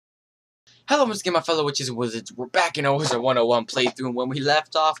Hello, once again, my fellow witches and wizards. We're back in our Wizard 101 playthrough, and when we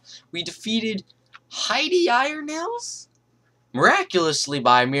left off, we defeated Heidi Ironnails? Miraculously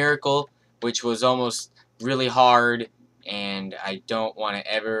by miracle, which was almost really hard, and I don't want to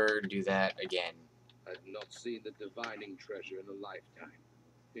ever do that again. I've not seen the divining treasure in a lifetime.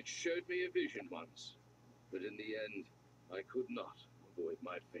 It showed me a vision once, but in the end, I could not avoid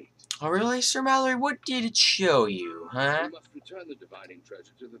my fate. Oh, really, Sir Mallory? What did it show you, huh? You must return the divining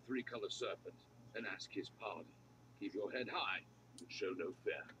treasure to the three-color serpent and ask his pardon. Keep your head high and show no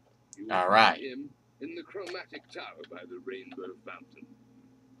fear. You will find him in the chromatic tower by the rainbow fountain.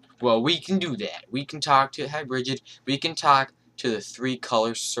 Well, we can do that. We can talk to... Hi, Bridget. We can talk to the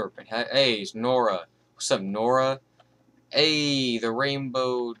three-color serpent. Hey, it's Nora. What's up, Nora? Hey, the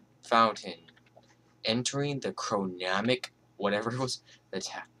rainbow fountain. Entering the chromatic... whatever it was. The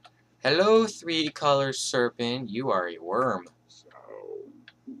tower. Hello, three-color serpent. You are a worm. So,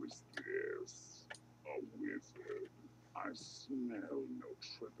 who is this? A wizard? I smell no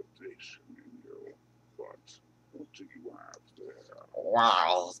trepidation in you, but what do you have there?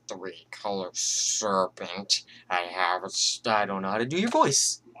 Wow, three-color serpent. I don't know how to do your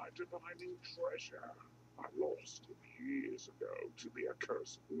voice. My divining treasure. I lost it years ago to the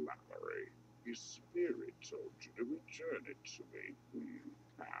accursed Mallory. His spirit told you to return it to me.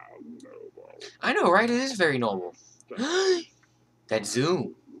 How noble. I know, right? It is very noble. That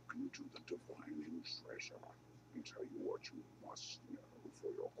zoom. Look into the divining treasure and tell you what you must know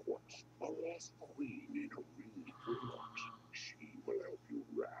for your quest. A lost queen in a ring fort. She will help you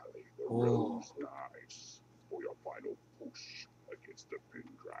rally the rose dice for your final push against the pin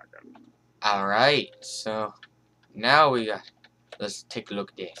dragon. Alright, so now we got. Let's take a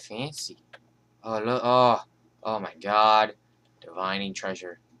look at that fancy. Oh, look. Oh my god. Divining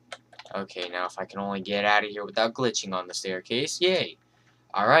treasure. Okay, now if I can only get out of here without glitching on the staircase, yay.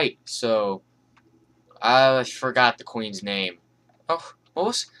 Alright, so I forgot the queen's name. Oh,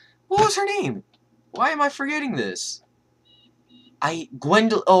 what was her name? Why am I forgetting this?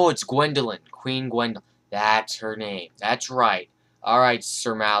 Oh, it's Gwendolyn. Queen Gwendolyn. That's her name. That's right. Alright,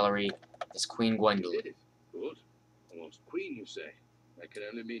 Sir Mallory. It's Queen Gwendolyn. You did it. Good. Almost queen, you say. That can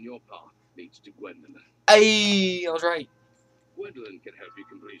only mean your path leads to Gwendolyn. Hey, I was right. Gwendolyn can help you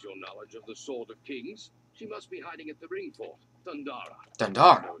complete your knowledge of the Sword of Kings. She must be hiding at the ring fort, Dundara.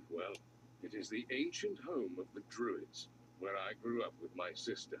 Dundara? I know it well. It is the ancient home of the Druids, where I grew up with my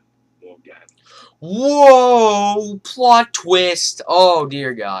sister, Morgana. Whoa! Plot twist! Oh,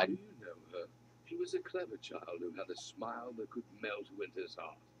 dear God. Do you know her? She was a clever child who had a smile that could melt winter's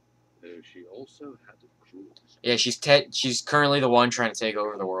heart. Though she also had a cruel... Yeah, she's currently the one trying to take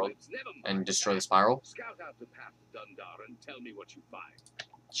over the world and destroy the spiral. Scout out the path to Dundara and tell me what you find.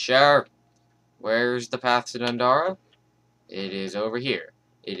 Sure. Where's the path to Dundara? It is over here.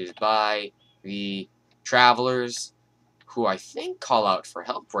 It is by the travelers who I think call out for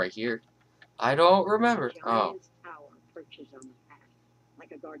help right here. I don't remember. Oh. Tower perches on the path,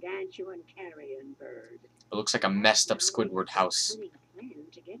 like a gargantuan carrion bird. It looks like a messed up Squidward house. Cunning plan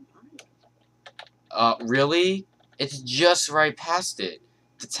to get by it. Really? It's just right past it.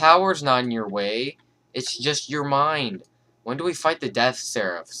 The tower's not in your way. It's just your mind. When do we fight the Death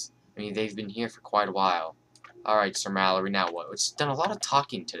Seraphs? I mean, they've been here for quite a while. Alright, Sir Mallory, now what? It's done a lot of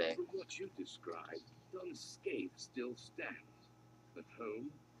talking today. From what you described, Dunscape still stands, the home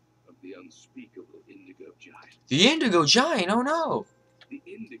of the unspeakable Indigo Giant. The Indigo Giant? Oh no! The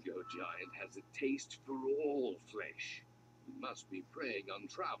Indigo Giant has a taste for all flesh. He must be preying on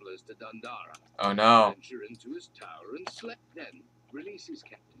travelers to Dundara. Oh no. Venture into his tower and then release his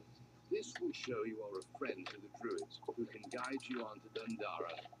captives. This will show you are a friend to the Druids, who can guide you on to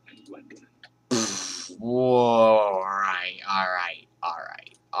Dundara and Gwendolyn. Whoa,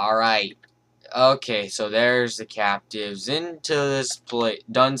 alright. Okay, so there's the captives. Into this place,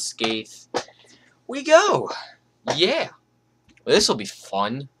 Dunscape we go. Yeah. Well, this will be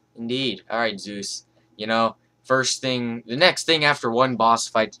fun. Indeed. Alright, Zeus. You know, the next thing after one boss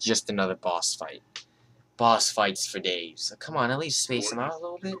fight is just another boss fight. Boss fights for days. So come on, at least space them out a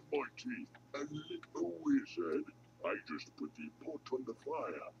little bit. A little wizard. I just put the pot on the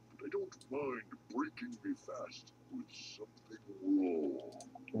fire, but I don't mind breaking me fast with something raw.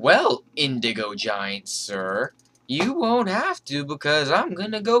 Well, Indigo Giant, sir, you won't have to because I'm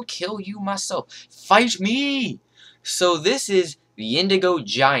gonna go kill you myself. Fight me! So this is the Indigo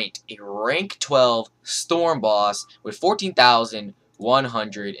Giant, a rank 12 storm boss with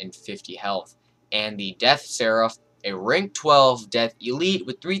 14,150 health. And the Death Seraph, a rank 12 Death Elite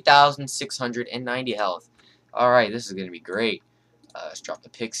with 3,690 health. Alright, this is gonna be great. Let's drop the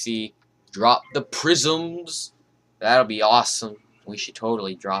Pixie. Drop the Prisms. That'll be awesome. We should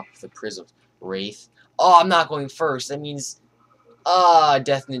totally drop the prism. Wraith. Oh, I'm not going first. That means,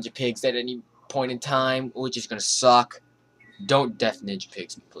 Death Ninja Pigs at any point in time, which is gonna suck. Don't Death Ninja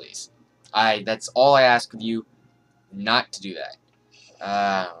Pigs me, please. That's all I ask of you, not to do that.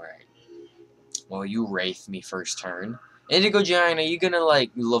 Alright. Well, you Wraith me first turn. Indigo Giant, are you gonna,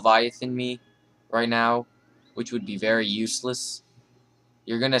 like, Leviathan me right now? Which would be very useless.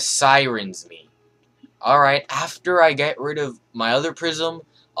 You're gonna Sirens me. Alright, after I get rid of my other prism,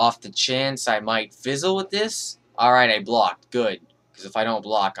 off the chance I might fizzle with this, alright, I blocked. Good. Because if I don't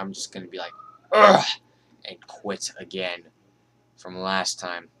block, I'm just gonna be like, ugh, and quit again from last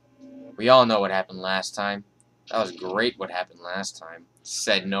time. We all know what happened last time. That was great what happened last time.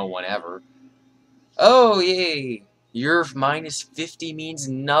 Said no one ever. Oh, yay! Your minus 50 means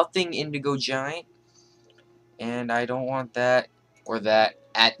nothing, Indigo Giant. And I don't want that or that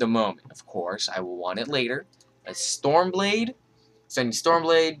at the moment, of course. I will want it later. A Stormblade. Sending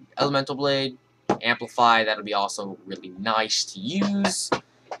Stormblade, Elemental Blade, Amplify. That'll be also really nice to use.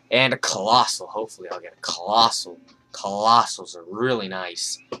 And a Colossal. Hopefully I'll get a Colossal. Colossals are really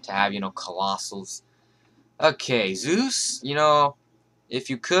nice to have, Colossals. Okay, Zeus, if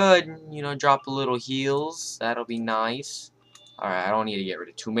you could, drop a little heals, that'll be nice. Alright, I don't need to get rid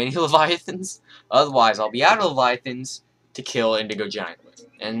of too many Leviathans. Otherwise, I'll be out of Leviathans to kill Indigo Giant with.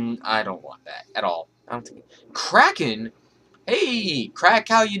 And I don't want that at all. I don't think... Kraken? Hey, Crack,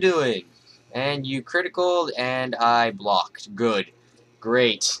 how you doing? And you critical, and I blocked. Good.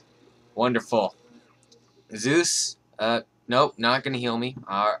 Great. Wonderful. Zeus? Nope, not gonna heal me.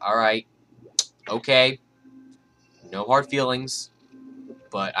 Alright. Okay. No hard feelings.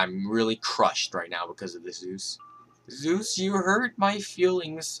 But I'm really crushed right now because of this, Zeus. Zeus, you hurt my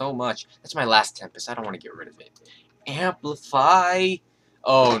feelings so much. That's my last Tempest. I don't want to get rid of it. Amplify?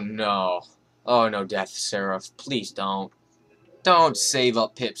 Oh, no. Oh, no, Death Seraph. Please don't. Don't save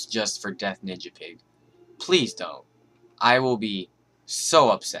up pips just for Death Ninja Pig. Please don't. I will be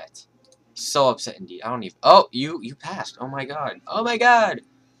so upset. So upset indeed. I don't even... Oh, you passed. Oh, my God. Oh, my God.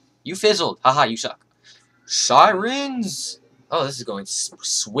 You fizzled. Haha, you suck. Sirens! Oh, this is going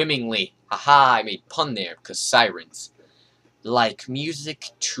swimmingly. Haha, I made pun there, because sirens. Like music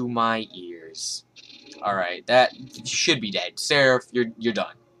to my ears. Alright, that should be dead. Seraph, you're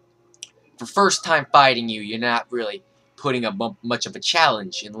done. For first time fighting you, you're not really putting up much of a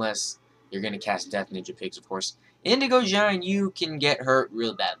challenge, unless you're going to cast Death Ninja Pigs, of course. Indigo Giant, you can get hurt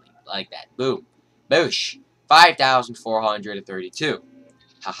real badly. Like that. Boom. Boosh. 5,432.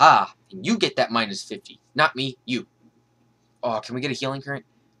 Haha, and you get that minus 50. Not me, you. Oh, can we get a healing current?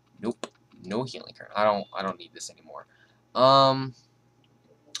 Nope. No healing current. I don't need this anymore. I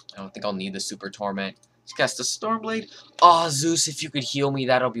don't think I'll need the Super Torment. Let's cast the Stormblade. Oh, Zeus, if you could heal me,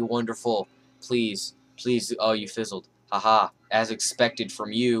 that'll be wonderful. Please. Please. Oh, you fizzled. Haha. As expected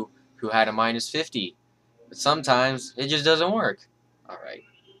from you, who had a minus 50. But sometimes, it just doesn't work. Alright.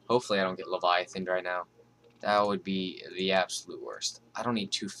 Hopefully I don't get Leviathan right now. That would be the absolute worst. I don't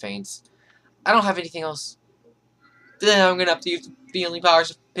need 2 feints. I don't have anything else. Then I'm gonna have to use the healing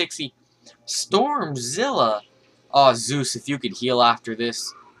powers of Pixie. Stormzilla. Oh, Zeus, if you could heal after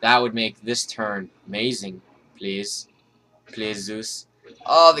this, that would make this turn amazing. Please. Please, Zeus.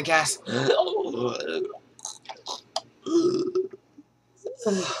 Oh, the gas.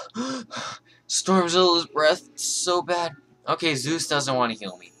 Stormzilla's breath is so bad. Okay, Zeus doesn't want to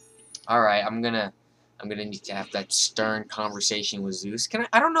heal me. Alright, I'm gonna need to have that stern conversation with Zeus.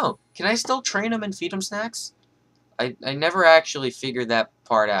 I don't know. Can I still train him and feed him snacks? I never actually figured that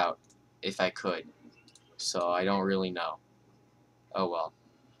part out, if I could. So I don't really know. Oh well.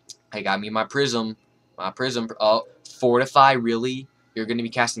 I got me my prism. Oh, Fortify, really? You're gonna be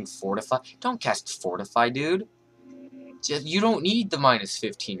casting Fortify? Don't cast Fortify, dude. You don't need the minus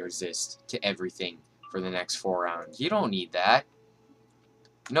 15 resist to everything for the next 4 rounds. You don't need that.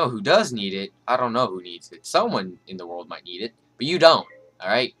 You know who does need it? I don't know who needs it. Someone in the world might need it, but you don't.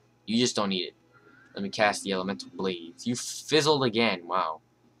 Alright? You just don't need it. Let me cast the Elemental Blades. You fizzled again. Wow.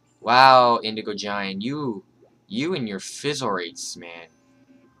 Wow, Indigo Giant. You and your fizzle rates, man.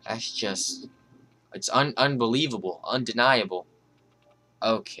 That's just... It's unbelievable. Undeniable.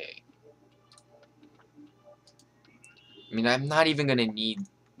 Okay. I mean, I'm not even gonna need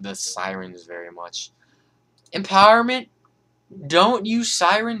the Sirens very much. Empowerment? Don't use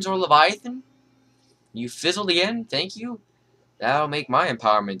Sirens or Leviathan? You fizzled again? Thank you. That'll make my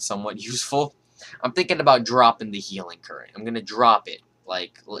empowerment somewhat useful. I'm thinking about dropping the healing current. I'm gonna drop it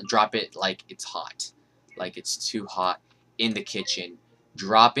like it's hot, like it's too hot in the kitchen.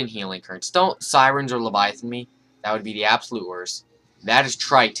 Drop in healing currents. Don't Sirens or Leviathan me. That would be the absolute worst. That is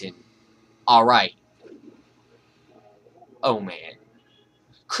Triton. All right. Oh, man.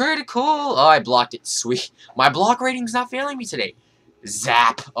 Critical! Oh, I blocked it. Sweet. My block rating's not failing me today.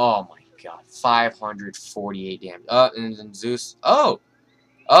 Zap! Oh, my God. 548 damage. And then Zeus. Oh!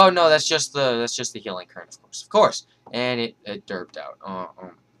 Oh, no, that's just the healing current, of course. Of course. And it derped out.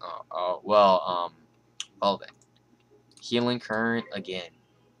 Well then. Healing current again.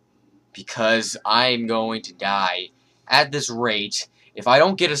 Because I'm going to die at this rate if I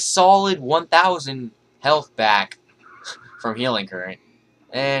don't get a solid 1,000 health back from healing current.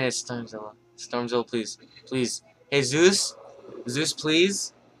 And it's Stormzilla. Stormzilla, please. Please. Hey, Zeus? Zeus,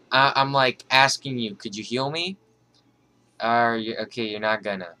 please? I'm, like, asking you. Could you heal me? Okay, you're not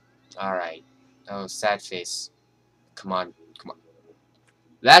gonna. Alright. Oh, sad face. Come on. Come on.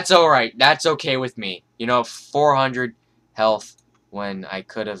 That's alright. That's okay with me. You know, 400 health when I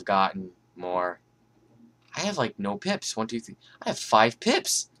could have gotten more. I have, like, no pips. 1, 2, 3. I have 5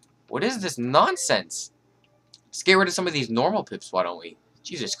 pips. What is this nonsense? Let's get rid of some of these normal pips, why don't we?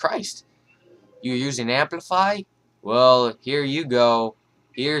 Jesus Christ. You using Amplify? Well, here you go.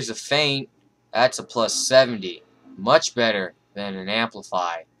 Here's a Feint. That's a plus 70. Much better than an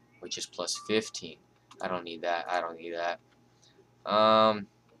Amplify, which is plus 15. I don't need that. I don't need that.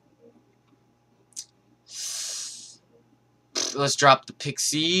 Let's drop the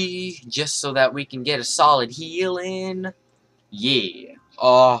Pixie just so that we can get a solid heal in. Yeah.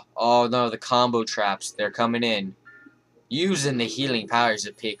 Oh no, the combo traps. They're coming in. Using the healing powers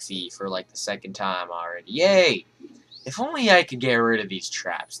of Pixie for like the second time already. Yay! If only I could get rid of these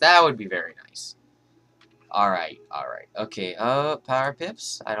traps. That would be very nice. Alright, alright. Okay, power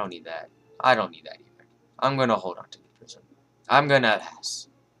pips? I don't need that. I don't need that either. I'm gonna hold on to the prism. I'm gonna pass.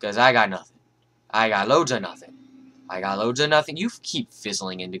 Because I got nothing. I got loads of nothing. I got loads of nothing. You keep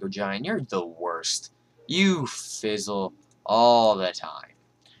fizzling, Indigo Giant. You're the worst. You fizzle all the time.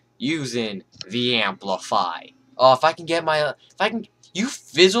 Using the Amplify. Oh, if I can get my... You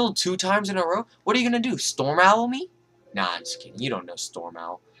fizzled 2 times in a row? What are you gonna do? Storm Owl me? Nah, I'm just kidding. You don't know Storm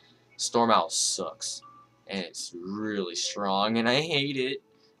Owl. Storm Owl sucks. And it's really strong, and I hate it.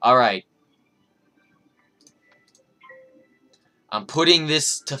 Alright. I'm putting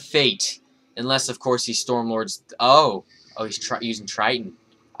this to fate. Unless, of course, he Stormlords... Oh, he's using Triton.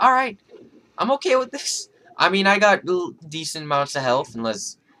 Alright. I'm okay with this. I mean, I got decent amounts of health,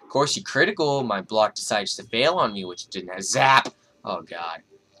 unless, of course, you critical, my block decides to fail on me, which didn't have zap. Oh, God.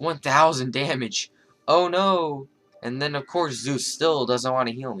 1,000 damage. Oh, no. And then, of course, Zeus still doesn't want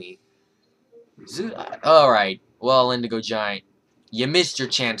to heal me. Zeus... Alright. Well, Indigo Giant, you missed your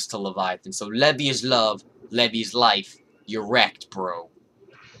chance to Leviathan, so Levy is love, Levy is life. You're wrecked, bro.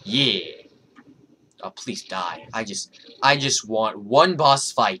 Yeah. Oh, please die. I just want one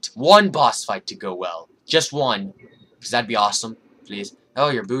boss fight. One boss fight to go well. Just one. Because that'd be awesome. Please. Oh,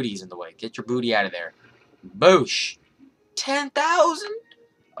 your booty's in the way. Get your booty out of there. Boosh. 10,000?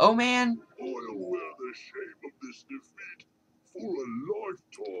 Oh, man. I'll wear the shame of this defeat for a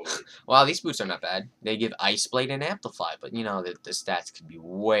lifetime. Wow, these boots are not bad. They give Ice Blade and Amplify, but you know, the stats could be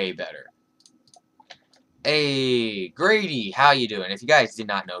way better. Hey, Grady, how you doing? If you guys did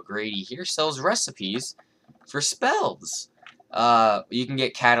not know, Grady here sells recipes for spells. You can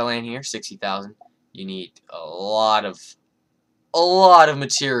get Catalan here, 60,000. You need a lot of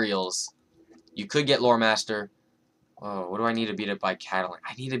materials. You could get Lore Master. Oh, what do I need to beat up by Catalan?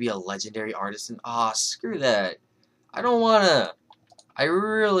 I need to be a legendary artisan. Ah, screw that. I don't wanna. I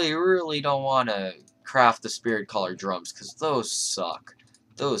really don't wanna craft the Spirit Collar drums because those suck.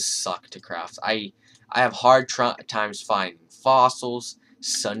 Those suck to craft. I have hard times finding fossils.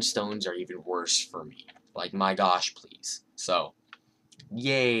 Sunstones are even worse for me. Like, my gosh, please. So,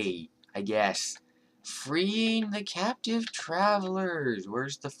 yay, I guess. Freeing the captive travelers.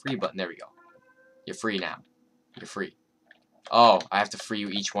 Where's the free button? There we go. You're free now. You're free. Oh, I have to free you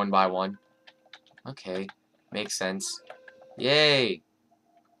each one by one. Okay, makes sense. Yay.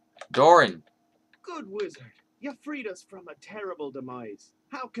 Doran. Good wizard, you freed us from a terrible demise.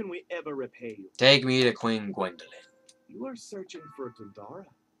 How can we ever repay you? Take me to Queen Gwendolyn. You are searching for Dundara.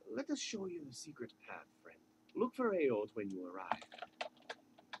 Let us show you the secret path, friend. Look for Aod when you arrive.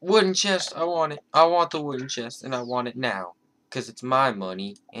 Wooden chest, I want it. I want the wooden chest, and I want it now. Because it's my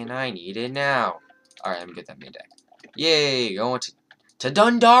money, and I need it now. Alright, let me get that mid deck. Yay, going to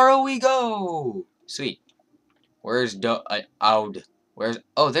Dundara we go! Sweet. Where's Aud?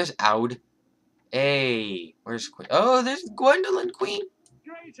 Oh, there's Aud. Hey, where's Queen? Oh, there's Gwendolyn, Queen.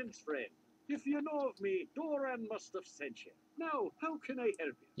 Greetings, friend. If you know of me, Doran must have sent you. Now, how can I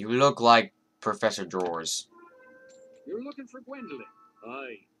help you? You look like Professor Drawers. You're looking for Gwendolyn.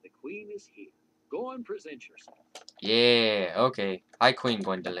 Aye, the Queen is here. Go and present yourself. Yeah, okay. Hi, Queen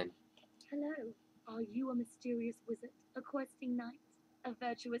Gwendolyn. Hello. Are you a mysterious wizard, a questing knight, a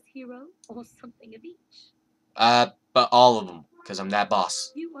virtuous hero, or something of each? But all of them, because I'm that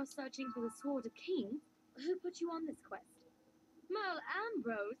boss. You are searching for the Sword of Kings? Who put you on this quest? Merle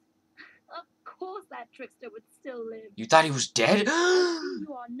Ambrose? Of course that trickster would still live. You thought he was dead? I see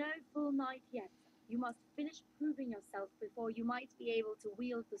you are no full knight yet. You must finish proving yourself before you might be able to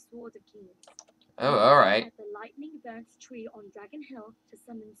wield the Sword of Kings. Oh, alright. At the lightning burnt tree on Dragon Hill to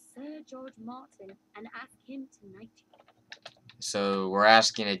summon Sir George Martin and ask him to knight you. So, we're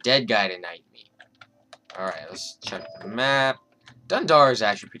asking a dead guy to knight me. Alright, let's check the map. Dundar is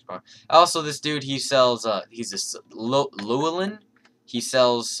actually pretty fun. Also, this dude, he sells, he's a Llewellyn. He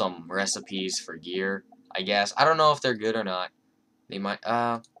sells some recipes for gear, I guess. I don't know if they're good or not. They might,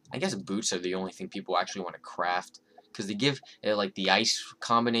 I guess boots are the only thing people actually want to craft. Because they give, like, the ice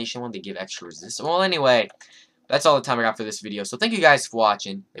combination one, they give extra resistance. Well, anyway, that's all the time I got for this video. So thank you guys for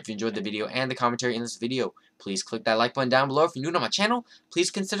watching. If you enjoyed the video and the commentary in this video, please click that like button down below. If you're new to my channel,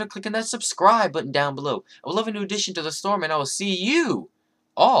 please consider clicking that subscribe button down below. I would love a new addition to the storm, and I will see you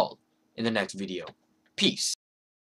all in the next video. Peace.